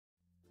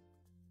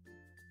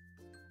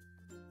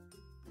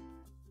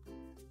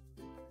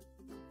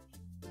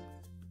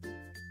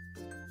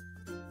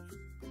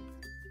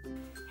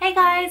Hey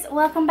guys,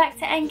 welcome back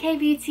to NK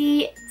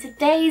Beauty.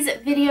 Today's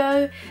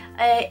video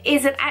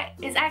is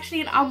actually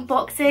an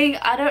unboxing.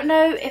 I don't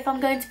know if I'm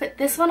going to put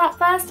this one up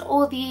first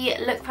or the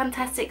Look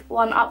Fantastic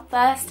one up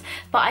first,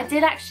 but I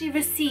did actually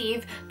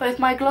receive both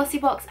my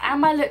Glossybox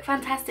and my Look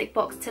Fantastic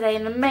box today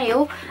in the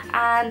mail,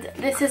 and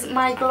this is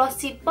my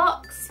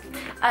Glossybox.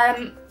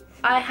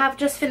 I have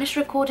just finished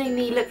recording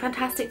the Look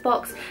Fantastic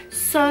box,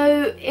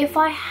 so if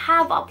I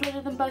have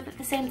uploaded them both at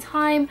the same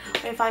time,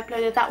 or if I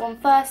uploaded that one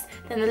first,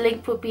 then the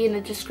link will be in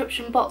the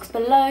description box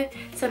below,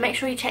 so make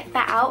sure you check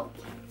that out.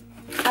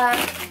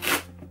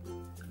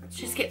 Let's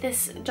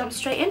just jump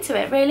straight into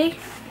it, really.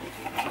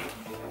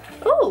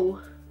 Ooh,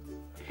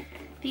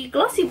 the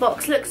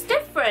Glossybox looks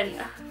different.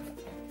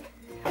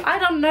 I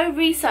done no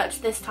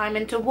research this time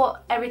into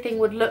what everything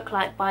would look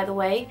like, by the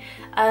way.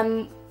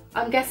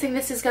 I'm guessing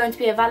this is going to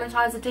be a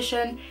Valentine's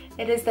edition.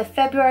 It is the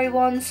February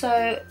one,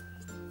 so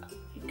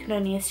you can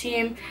only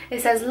assume.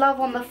 It says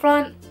love on the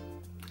front.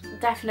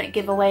 Definite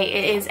giveaway,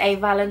 it is a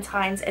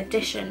Valentine's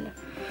edition.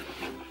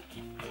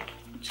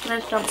 I'm just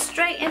going to jump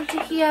straight into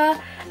here.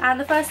 And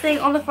the first thing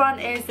on the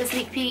front is the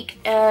sneak peek,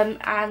 and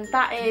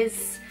that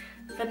is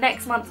the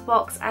next month's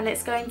box, and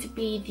it's going to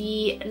be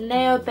the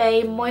Neo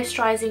Bay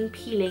Moisturizing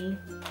Peeling.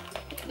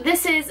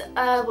 This is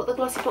what the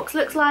Glossybox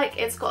looks like.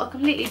 It's got a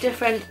completely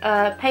different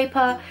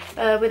paper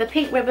with a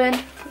pink ribbon,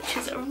 which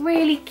is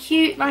really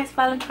cute, nice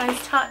Valentine's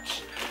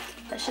touch.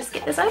 Let's just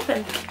get this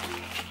open.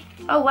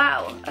 Oh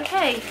wow,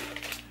 okay.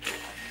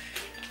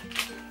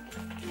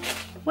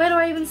 Where do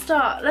I even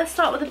start? Let's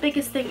start with the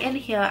biggest thing in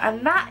here,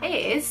 and that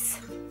is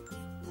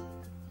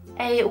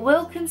a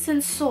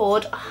Wilkinson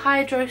Sword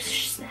Hydro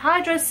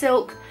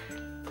Silk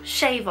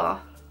Shaver.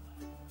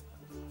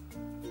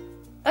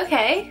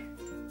 Okay.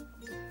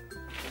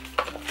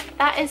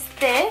 That is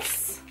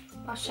this.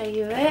 I'll show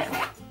you it.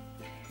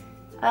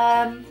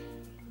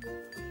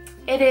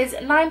 It is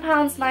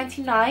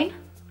 £9.99,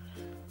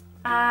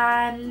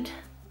 and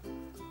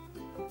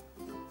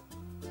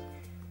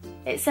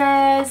it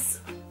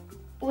says,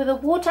 with a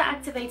water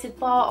activated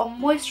bar of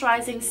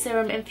moisturizing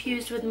serum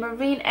infused with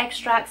marine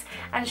extracts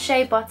and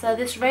shea butter,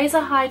 this razor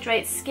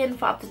hydrates skin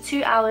for up to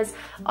 2 hours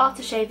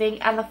after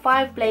shaving, and the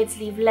 5 blades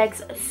leave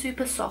legs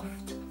super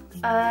soft.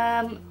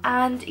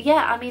 And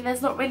yeah, I mean,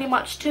 there's not really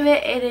much to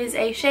it. It is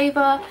a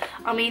shaver.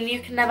 I mean, you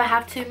can never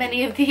have too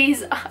many of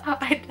these.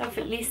 I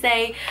definitely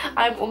say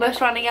I'm almost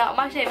running out of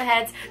my shaver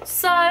heads,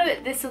 so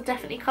this will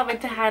definitely come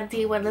into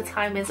handy when the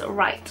time is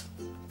right.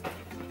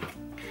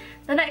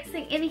 The next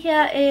thing in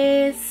here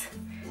is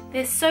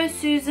this So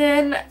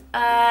Susan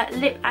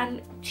lip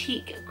and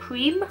cheek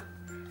cream,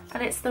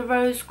 and it's the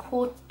Rose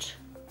Quartet,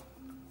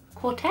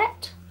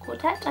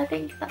 I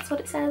think that's what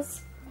it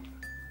says.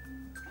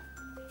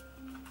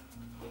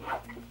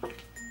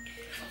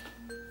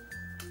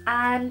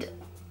 And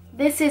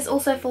this is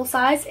also full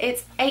size.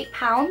 It's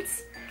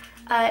 £8.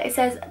 It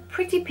says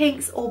pretty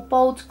pinks or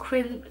bold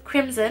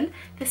crimson.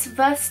 This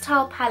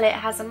versatile palette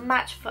has a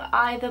match for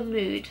either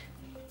mood.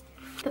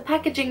 The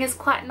packaging is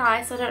quite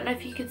nice. I don't know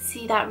if you can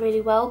see that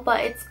really well, but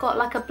it's got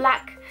like a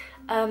black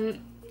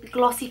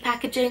glossy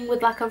packaging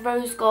with like a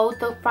rose gold.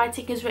 The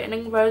writing is written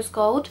in rose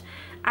gold,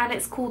 and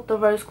it's called the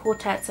Rose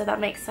Quartet, so that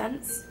makes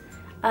sense.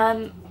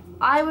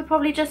 I would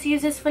probably just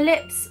use this for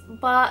lips,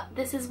 but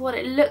this is what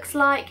it looks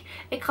like.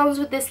 It comes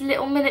with this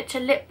little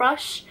miniature lip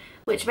brush,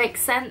 which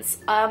makes sense.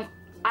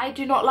 I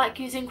do not like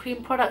using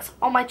cream products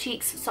on my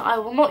cheeks, so I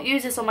will not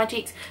use this on my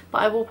cheeks,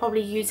 but I will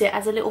probably use it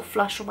as a little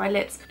flush on my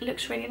lips. It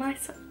looks really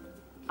nice.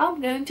 I'm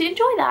going to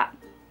enjoy that.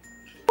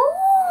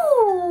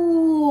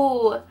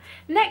 Ooh!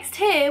 Next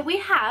here we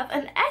have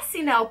an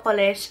Essie nail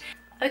polish.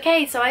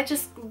 Okay, so I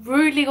just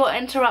rudely got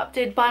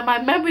interrupted by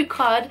my memory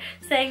card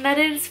saying that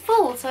it is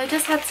full, so I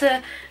just had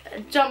to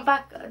jump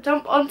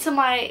onto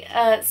my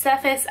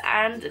Surface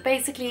and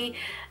basically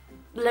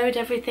load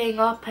everything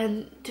up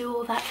and do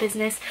all that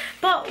business.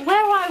 But where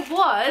I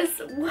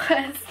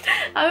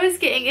was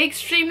getting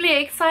extremely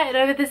excited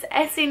over this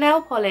Essie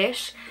nail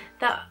polish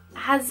that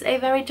has a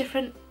very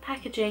different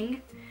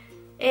packaging.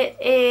 It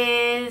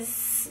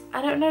is,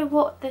 I don't know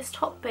what this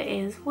top bit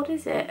is. What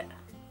is it?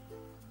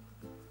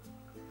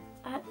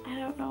 I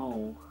don't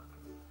know.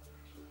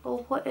 Or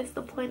what is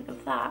the point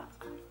of that?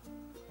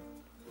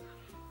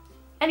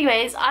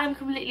 Anyways, I'm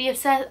completely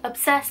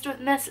obsessed with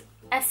this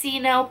Essie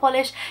nail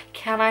polish.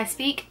 Can I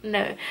speak?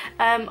 No.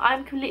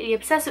 I'm completely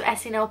obsessed with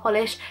Essie nail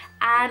polish,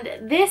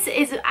 and this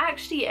is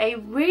actually a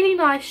really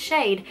nice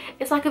shade.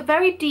 It's like a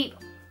very deep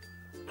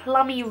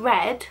plummy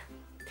red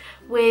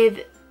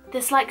with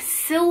this like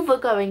silver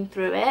going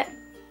through it.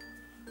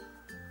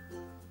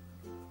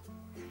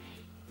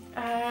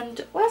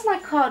 And where's my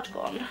card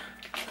gone?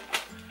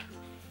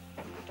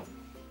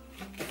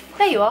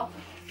 There you are.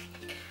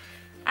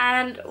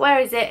 And where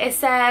is it? It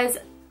says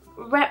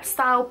Rep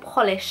Style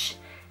Polish.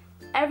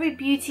 Every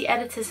beauty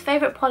editor's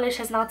favourite polish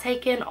has now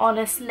taken on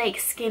a snake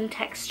skin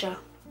texture.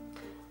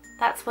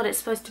 That's what it's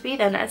supposed to be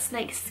then, a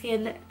snake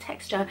skin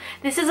texture.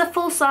 This is a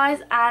full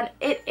size and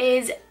it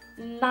is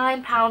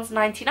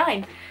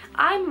 £9.99.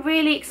 I'm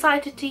really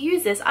excited to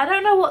use this. I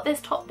don't know what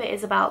this top bit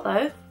is about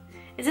though.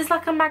 Is this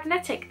like a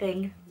magnetic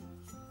thing?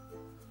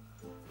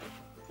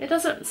 It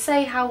doesn't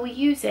say how we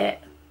use it.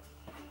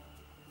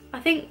 I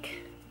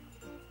think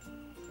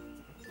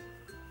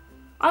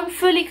I'm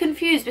fully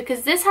confused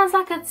because this has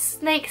like a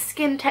snake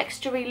skin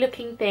textury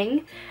looking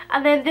thing,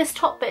 and then this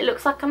top bit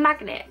looks like a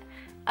magnet.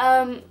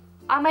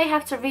 I may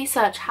have to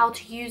research how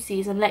to use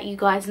these and let you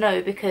guys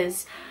know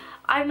because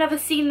I've never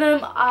seen them.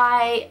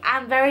 I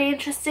am very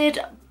interested,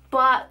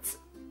 but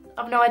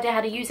I've no idea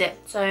how to use it,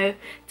 so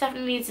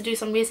definitely need to do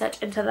some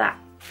research into that.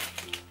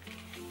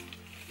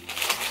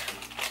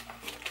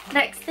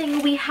 Next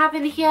thing we have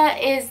in here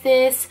is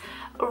this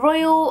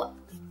Royal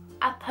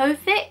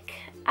Apothic,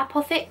 I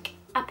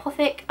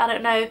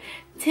don't know,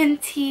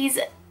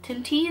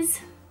 Tintease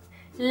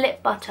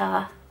lip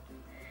butter.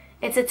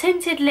 It's a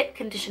tinted lip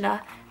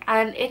conditioner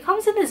and it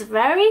comes in this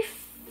very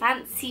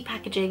fancy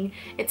packaging.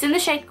 It's in the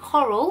shade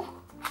Coral.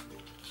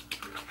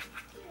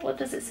 What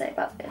does it say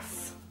about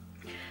this?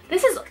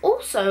 This is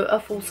also a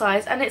full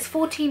size and it's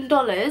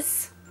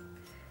 $14.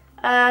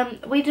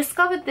 We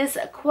discovered this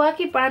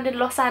quirky brand in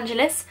Los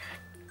Angeles,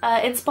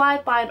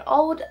 inspired by an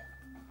old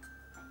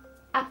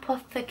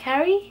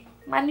apothecary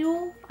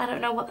manual. I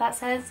don't know what that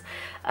says.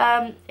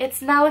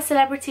 It's now a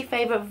celebrity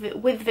favourite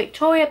with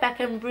Victoria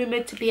Beckham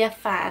rumoured to be a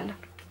fan.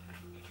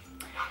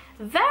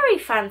 Very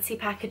fancy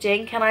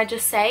packaging, can I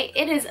just say.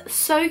 It is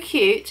so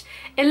cute.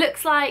 It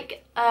looks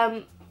like,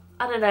 I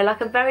don't know,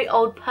 like a very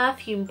old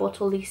perfume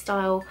bottle-y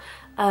style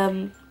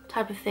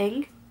type of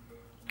thing.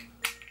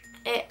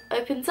 It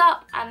opens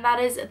up and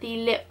that is the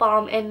lip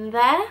balm in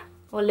there,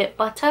 or lip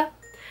butter.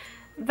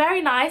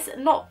 Very nice.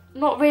 Not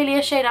really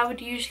a shade I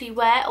would usually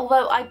wear,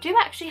 although I do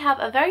actually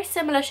have a very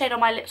similar shade on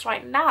my lips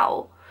right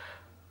now,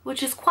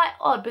 which is quite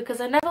odd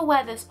because I never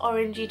wear this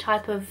orangey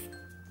type of,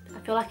 I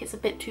feel like it's a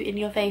bit too in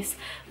your face,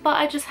 but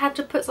I just had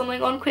to put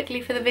something on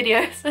quickly for the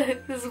video, so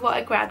this is what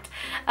I grabbed.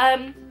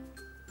 I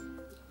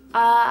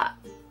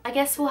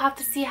guess we'll have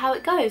to see how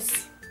it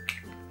goes.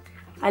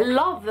 I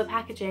love the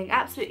packaging,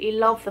 absolutely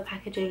love the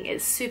packaging,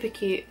 it's super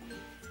cute.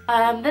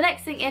 The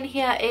next thing in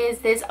here is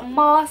this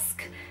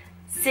Mask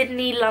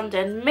Sydney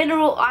London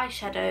mineral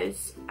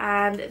eyeshadows,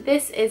 and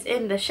this is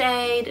in the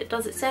shade,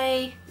 does it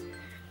say?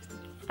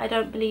 I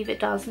don't believe it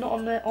does, not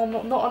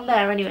on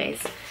there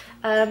anyways.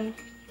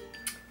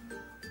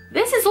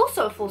 This is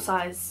also a full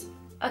size.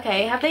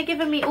 Okay, have they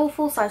given me all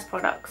full size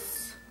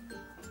products?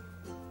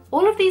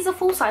 All of these are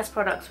full size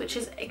products, which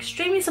is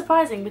extremely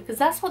surprising because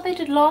that's what they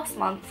did last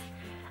month.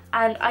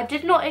 And I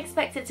did not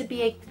expect it to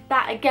be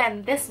that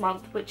again this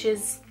month, which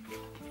is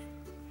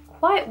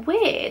quite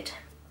weird.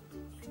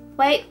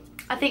 Wait,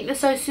 I think the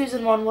So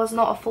Susan one was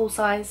not a full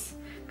size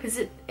because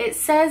it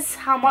says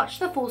how much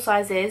the full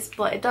size is,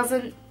 but it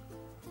doesn't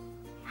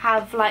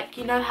have, like,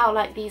 you know how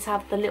like these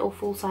have the little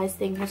full size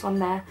thing was on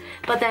there,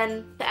 but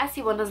then the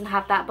Essie one doesn't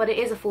have that, but it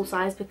is a full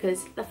size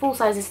because the full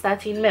size is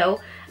 13mm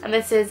and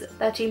this is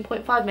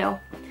 13.5mm.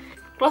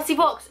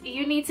 Glossybox,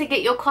 you need to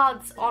get your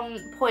cards on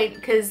point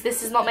because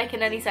this is not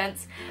making any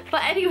sense.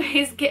 But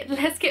anyways,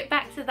 let's get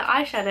back to the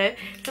eyeshadow.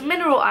 It's a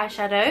mineral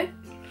eyeshadow.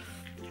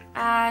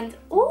 And,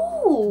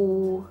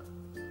 ooh!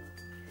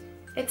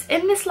 It's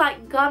in this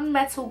like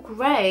gunmetal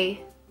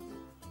grey.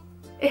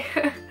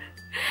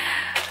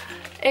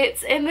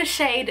 It's in the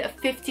shade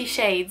 50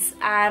 Shades,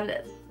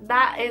 and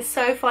that is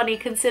so funny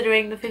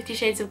considering the 50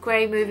 Shades of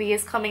Grey movie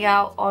is coming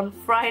out on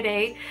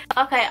Friday.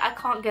 Okay, I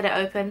can't get it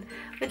open.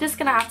 We're just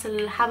gonna have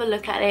to have a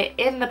look at it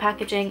in the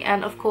packaging,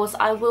 and of course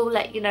I will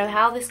let you know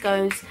how this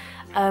goes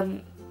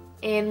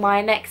in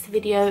my next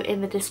video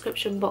in the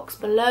description box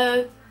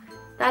below.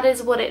 That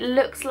is what it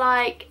looks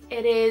like.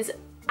 It is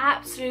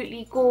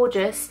absolutely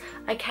gorgeous.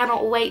 I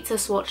cannot wait to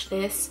swatch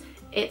this.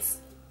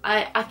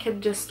 I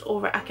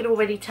can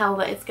already tell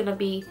that it's gonna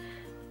be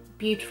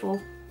beautiful.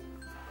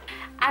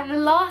 And the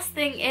last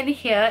thing in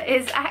here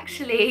is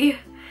actually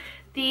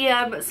the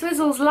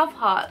Swizzles Love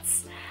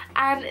Hearts,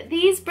 and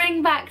these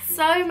bring back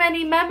so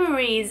many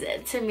memories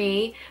to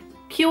me,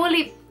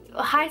 purely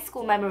high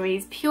school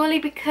memories, purely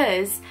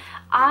because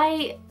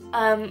I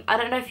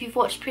don't know if you've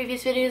watched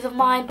previous videos of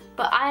mine,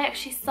 but I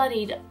actually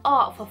studied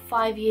art for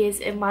 5 years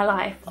in my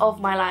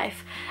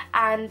life,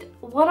 and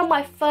one of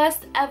my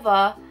first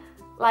ever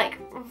like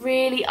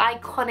really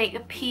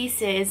iconic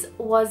pieces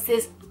was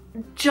this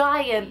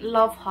giant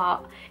love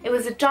heart. It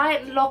was a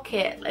giant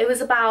locket. It was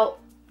about,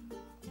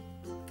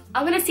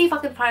 I'm gonna see if I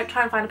can try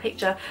and find a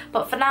picture,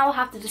 but for now I'll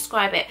have to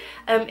describe it.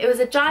 It was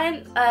a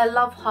giant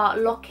love heart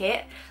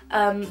locket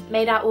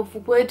made out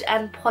of wood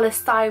and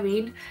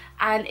polystyrene,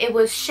 and it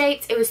was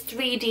shaped, it was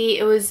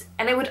 3D,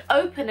 and it would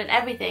open and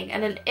everything,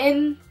 and then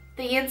in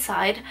the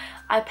inside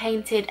I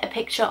painted a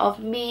picture of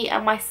me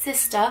and my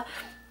sister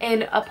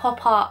in a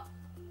pop art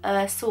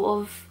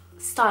sort of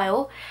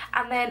style,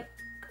 and then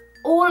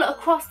all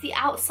across the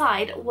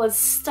outside was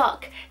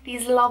stuck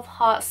these love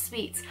heart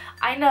sweets.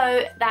 I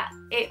know that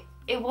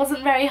it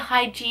wasn't very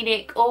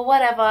hygienic or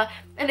whatever,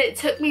 and it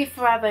took me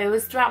forever. It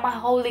was throughout my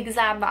whole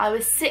exam that I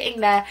was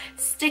sitting there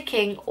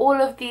sticking all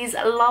of these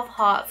love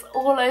hearts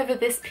all over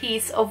this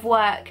piece of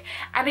work,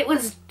 and it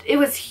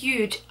was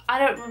huge. I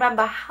don't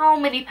remember how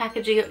many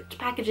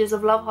packages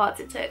of love hearts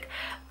it took,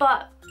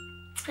 but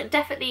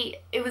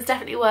it was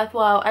definitely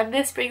worthwhile, and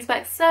this brings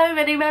back so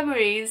many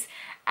memories,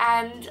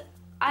 and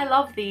I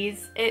love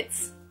these.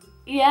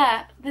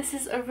 Yeah, this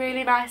is a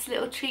really nice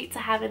little treat to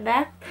have in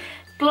there.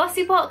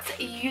 Glossybox,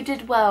 you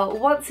did well.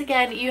 Once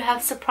again, you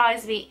have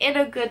surprised me in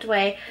a good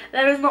way.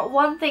 There is not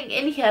one thing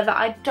in here that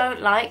I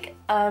don't like.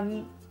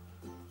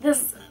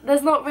 There's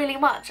not really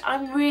much.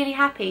 I'm really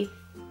happy.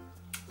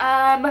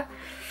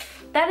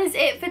 That is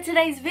it for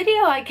today's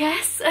video, I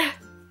guess.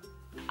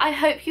 I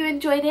hope you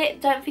enjoyed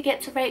it. Don't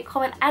forget to rate,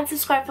 comment and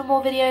subscribe for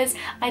more videos.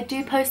 I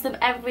do post them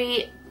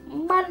every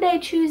Monday,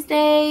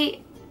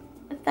 Tuesday,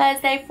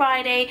 Thursday,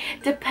 Friday,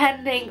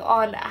 depending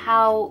on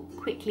how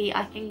quickly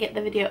I can get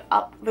the video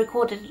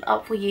recorded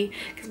up for you,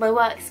 because my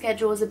work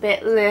schedule is a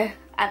bit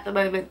at the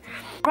moment.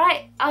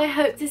 Right, I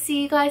hope to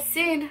see you guys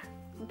soon.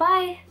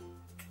 Bye.